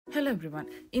Hello everyone.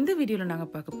 In this video, we will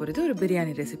talk about a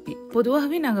biryani recipe.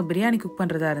 பொதுவாகவே நாங்க biryani cook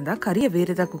பண்றதா இருந்தா கறியை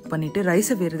வேறதா குக் பண்ணிட்டு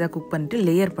ரைஸை வேறதா குக் பண்ணிட்டு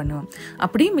லேயர் பண்ணுவோம்.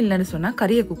 அப்படியே இல்லன்னு சொன்னா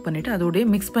கறியை குக் பண்ணிட்டு அதோட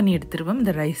mix பண்ணி எடுத்துருவோம்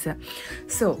இந்த ரைஸை.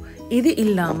 சோ இது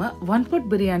இல்லாம one pot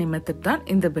பிரியாணி மெத்தட் தான்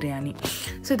இந்த பிரியாணி.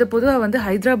 சோ இது பொதுவா வந்து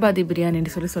ஹைதராபாதி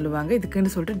பிரியாணின்னு சொல்லுவாங்க.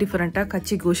 இதுக்குன்னு சொல்லிட்டு டிஃபரண்டா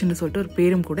கச்சி கோஷ்னு சொல்லிட்டு ஒரு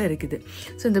பேரும் கூட இருக்குது.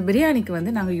 சோ இந்த பிரியாணிக்கு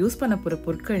வந்து நாங்க யூஸ் பண்ண போற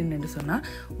பொருட்கள் என்னன்னு சொன்னா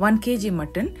 1 kg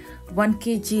mutton, 1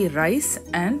 kg rice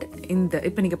and இந்த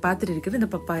இப்போ நீங்க பார்த்துட்டு இருக்குது இந்த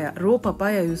பப்பாயா ரோ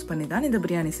பப்பாயா யூஸ் பண்ணி தான் இந்த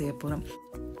பிரியாணி செய்ய போறோம்.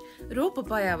 ரோ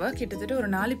பப்பாயாவை கிட்டத்தட்ட ஒரு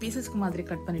 4 பீசஸ்க்கு மாதிரி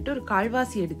கட் பண்ணிட்டு ஒரு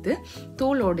கால்வாசி எடுத்து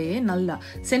தோலோடையே நல்லா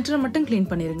சென்டரை மட்டும் க்ளீன்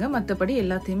பண்ணிருங்க. மற்றபடி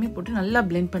எல்லாத்தையுமே போட்டு நல்லா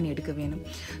பிளெண்ட் பண்ணி எடுக்க வேணும்.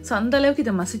 ஸோ அந்த அளவுக்கு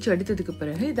இதை மசிச்சு எடுத்ததுக்கு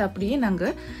பிறகு இதை அப்படியே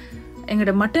நாங்கள்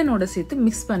எங்களோட மட்டனோட சேர்த்து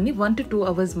மிக்ஸ் பண்ணி 1 to 2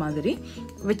 hours மாதிரி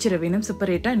வச்சிட வேணும்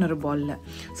செப்பரேட்டாக இன்னொரு பாலில்.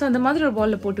 ஸோ அந்த மாதிரி ஒரு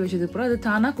பாலில் போட்டு வச்சதுக்கப்புறம் அது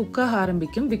தானாக குக்காக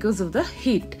ஆரம்பிக்கும். பிகாஸ் ஆஃப் த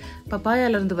ஹீட்,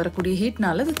 பப்பாயாலேருந்து வரக்கூடிய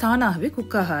ஹீட்னால அது தானாகவே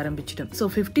குக்காக ஆரம்பிச்சிடும். ஸோ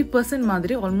 50%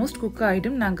 மாதிரி ஆல்மோஸ்ட் குக்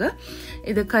ஆகிடும். நாங்கள்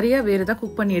இதை கறியாக வேறு ஏதாவது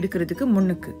குக் பண்ணி எடுக்கிறதுக்கு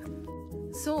முன்னுக்கு.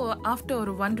 ஸோ ஆஃப்டர்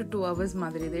ஒரு 1 to 2 hours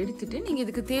மாதிரி இதை எடுத்துகிட்டு நீங்கள்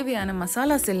இதுக்கு தேவையான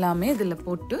மசாலாஸ் எல்லாமே இதில்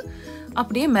போட்டு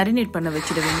அப்படியே மேரினேட் பண்ண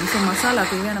வச்சுடுவீங்க. ஸோ மசாலா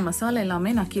தேவையான மசாலா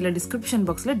எல்லாமே நான் கீழே டிஸ்கிரிப்ஷன்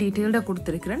பாக்ஸில் டீட்டெயில்டாக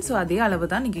கொடுத்துருக்கிறேன். ஸோ அதே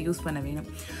அளவு தான் நீங்கள் யூஸ் பண்ண வேணும்.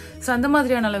 ஸோ அந்த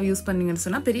மாதிரியான அளவு யூஸ் பண்ணிங்கன்னு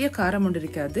சொன்னால் பெரிய காரம் ஒன்று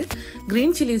இருக்காது.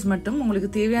 க்ரீன் சில்லிஸ் மட்டும்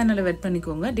உங்களுக்கு தேவையான அளவு எட்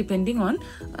பண்ணிக்கோங்க. டிபெண்டிங் ஆன்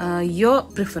யோர்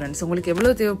ப்ரிஃபரன்ஸ், உங்களுக்கு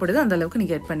எவ்வளோ தேவைப்படுதோ அந்த அளவுக்கு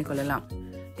நீங்கள் எட் பண்ணிக்கொள்ளலாம்.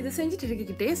 இதை செஞ்சுட்டு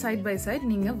இருக்கிட்டே சைட் பை சைட்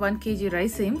நீங்கள் 1 kg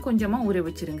ரைஸையும் கொஞ்சமாக ஊற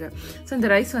வச்சுருங்க. ஸோ இந்த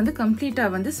ரைஸ் வந்து கம்ப்ளீட்டாக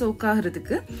வந்து சோக்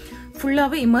ஆகிறதுக்கு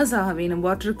ஃபுல்லாகவே இமர்ஸ் ஆக வேணும்.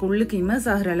 வாட்டருக்கு உள்ளுக்கு இமர்ஸ்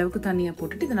ஆகிற அளவுக்கு தண்ணியை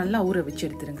போட்டுட்டு இதை நல்லா ஊற வச்சு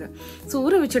எடுத்துருங்க. ஸோ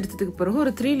ஊற வச்சு எடுத்ததுக்கு பிறகு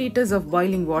ஒரு 3 liters ஆஃப்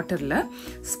பாயிலிங் வாட்டரில்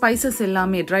ஸ்பைசஸ்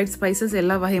எல்லாமே ட்ரைட் ஸ்பைசஸ்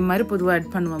எல்லா வகை மாதிரி பொதுவாக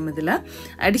ஆட் பண்ணுவோம். இதில்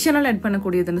அடிஷனல் ஆட்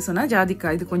பண்ணக்கூடியதுன்னு சொன்னால்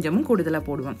ஜாதிக்காய், இது கொஞ்சமும் கூடுதலாக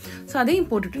போடுவோம். ஸோ அதையும்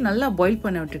போட்டுட்டு நல்லா பாயில்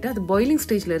பண்ண விட்டுட்டு அது பாயிலிங்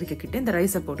ஸ்டேஜில் இருக்கிட்ட இந்த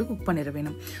ரைஸை போட்டு குக் பண்ணிட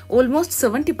வேணும். ஆல்மோஸ்ட்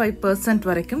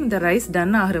 75% வரைக்கும் இந்த ரைஸ்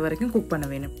டன் ஆகிற வரைக்கும் குக் பண்ண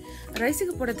வேணும்.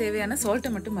 ரைஸுக்கு போட தேவையான சால்ட்டை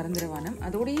மட்டும் மறந்துடுவானம்.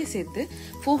 அதோடையே சேர்த்து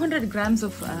 400 grams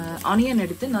ஆஃப் ஆனியன்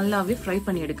எடுத்து நல்லாவே ஃப்ரை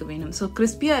பண்ணி எடுக்க வேணும். ஸோ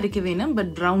கிறிஸ்பியாக அரைக்க வேணும்,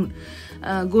 பட் ப்ரௌன்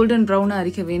கோல்டன் ப்ரௌனாக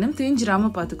அரைக்க வேணும்.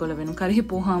 தீஞ்சிராமல் பார்த்துக்கொள்ள வேணும், கருகி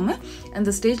போகாமல்.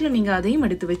 அந்த ஸ்டேஜில் நீங்கள் அதையும்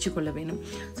எடுத்து வச்சுக்கொள்ள வேணும்.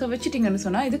 ஸோ வச்சுட்டிங்கன்னு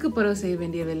சொன்னால் இதுக்கு பிறகு செய்ய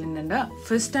வேண்டிய வேலை என்னென்னா,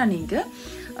 ஃபர்ஸ்ட்டாக நீங்கள்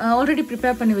ஆல்ரெடி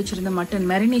ப்ரிப்பேர் பண்ணி வச்சுருந்த மட்டன்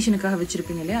மேரினேஷனுக்காக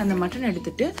வச்சுருப்பீங்க இல்லையா, அந்த மட்டன்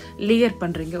எடுத்துகிட்டு லேயர்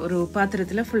பண்ணுறீங்க. ஒரு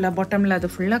பாத்திரத்தில் ஃபுல்லாக பாட்டமில்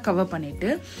அதை ஃபுல்லாக கவர் பண்ணிவிட்டு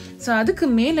ஸோ அதுக்கு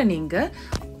மேலே நீங்கள்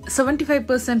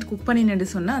 75% குக் பண்ணின்னு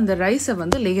சொன்னால் அந்த ரைஸை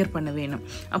வந்து லேயர் பண்ண வேணும்.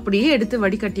 அப்படியே எடுத்து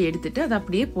வடிகட்டி எடுத்துட்டு அதை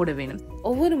அப்படியே போட வேணும்.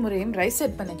 ஒவ்வொரு முறையும் ரைஸ்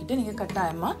செட் பண்ணிக்கிட்டு நீங்கள்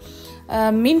கட்டாயமாக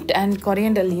மின்ட் அண்ட்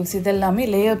கொரியண்டர் லீவ்ஸ் இதெல்லாமே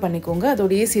லேயர் பண்ணிக்கோங்க.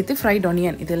 அதோடையே சேர்த்து ஃப்ரைட்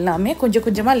ஆனியன் இதெல்லாமே கொஞ்சம்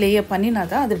கொஞ்சமாக லேயர் பண்ணினா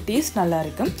தான் அது டேஸ்ட்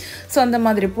நல்லாயிருக்கும். ஸோ அந்த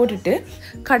மாதிரி போட்டுட்டு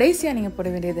கடைசியாக நீங்கள் போட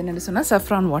வேண்டியது என்னென்னு சொன்னால்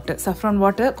சஃப்ரான் வாட்டர். சஃப்ரான்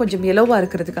வாட்டர் கொஞ்சம் எல்லோவாக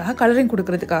இருக்கிறதுக்காக, கலரிங்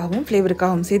கொடுக்கறதுக்காகவும்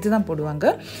ஃப்ளேவருக்காகவும் சேர்த்து தான்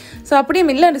போடுவாங்க. ஸோ அப்படியே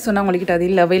இல்லைன்னு சொன்னால் உங்கள்கிட்ட அது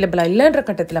இல்லை, அவைலபிளாக இல்லைன்ற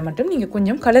கட்டத்தில் மட்டும் நீங்கள்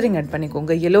கொஞ்சம் கலரிங் ஆட்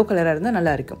பண்ணிக்கோங்க. எல்லோ கலராக இருந்தால்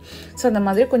நல்லாயிருக்கும். ஸோ அந்த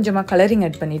மாதிரி கொஞ்சமாக கலரிங்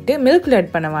ஆட் பண்ணிவிட்டு மில்கில்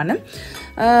ஆட் பண்ணவான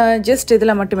ஜஸ்ட்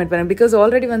இதில் மட்டும் ஆட் பண்ணேன். பிகாஸ்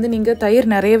ஆல்ரெடி வந்து நீங்கள் தயிர்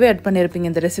நிறையவே ஆட் பண்ணியிருப்பீங்க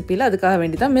இந்த ரெசிப்பியில். அதுக்காக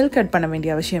வேண்டி தான் மில்க் ஆட் பண்ண வேண்டிய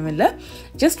அவசியம் இல்லை.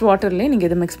 ஜஸ்ட் வாட்டர்லேயே நீங்கள்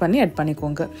இதை மிக்ஸ் பண்ணி ஆட்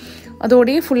பண்ணிக்கோங்க.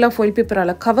 அதோடையே ஃபுல்லாக ஃபாயில்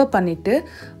பேப்பரால் கவர் பண்ணிவிட்டு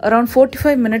அரௌண்ட்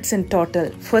 45 minutes இன் டோட்டல்.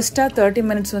 ஃபர்ஸ்ட்டாக 30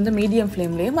 minutes வந்து மீடியம்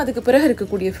ஃப்ளேம்லேயும், அதுக்கு பிறகு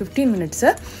இருக்கக்கூடிய 15 minutes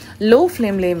லோ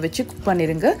ஃப்ளேம்லேயும் வச்சு குக்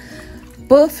பண்ணிடுங்க.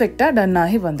 பர்ஃபெக்டாக டன்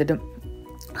ஆகி வந்துடும்.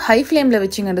 ஹை ஃப்ளேமில்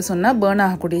வச்சிங்கன்னு சொன்னால் பேர்ன்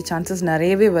ஆகக்கூடிய சான்சஸ்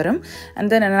நிறையவே வரும். அண்ட்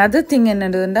தென் another திங்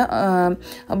என்னதுன்னா,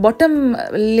 பாட்டம்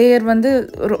லேயர் வந்து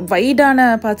ஒரு வைடான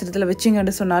பாத்திரத்தில்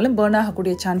வச்சிங்கன்னு சொன்னாலும் பேர்ன்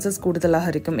ஆகக்கூடிய சான்சஸ்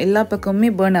கூடுதலாக இருக்கும். எல்லா பக்கமுமே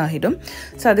பேர்ன் ஆகிடும்.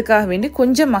 ஸோ அதுக்காக வேண்டி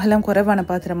கொஞ்சம் அகலம் குறைவான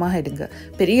பாத்திரமாக எடுங்க,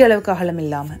 பெரிய அளவுக்கு அகலம்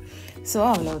இல்லாமல். ஸோ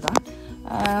அவ்வளவுதான்.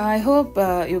 I hope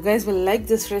you guys will like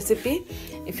this recipe.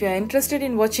 If you are interested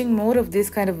in watching more of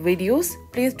these kind of videos,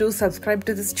 please do subscribe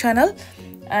to this channel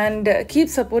and keep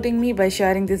supporting me by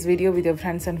sharing this video with your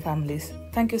friends and families.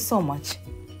 Thank you so much.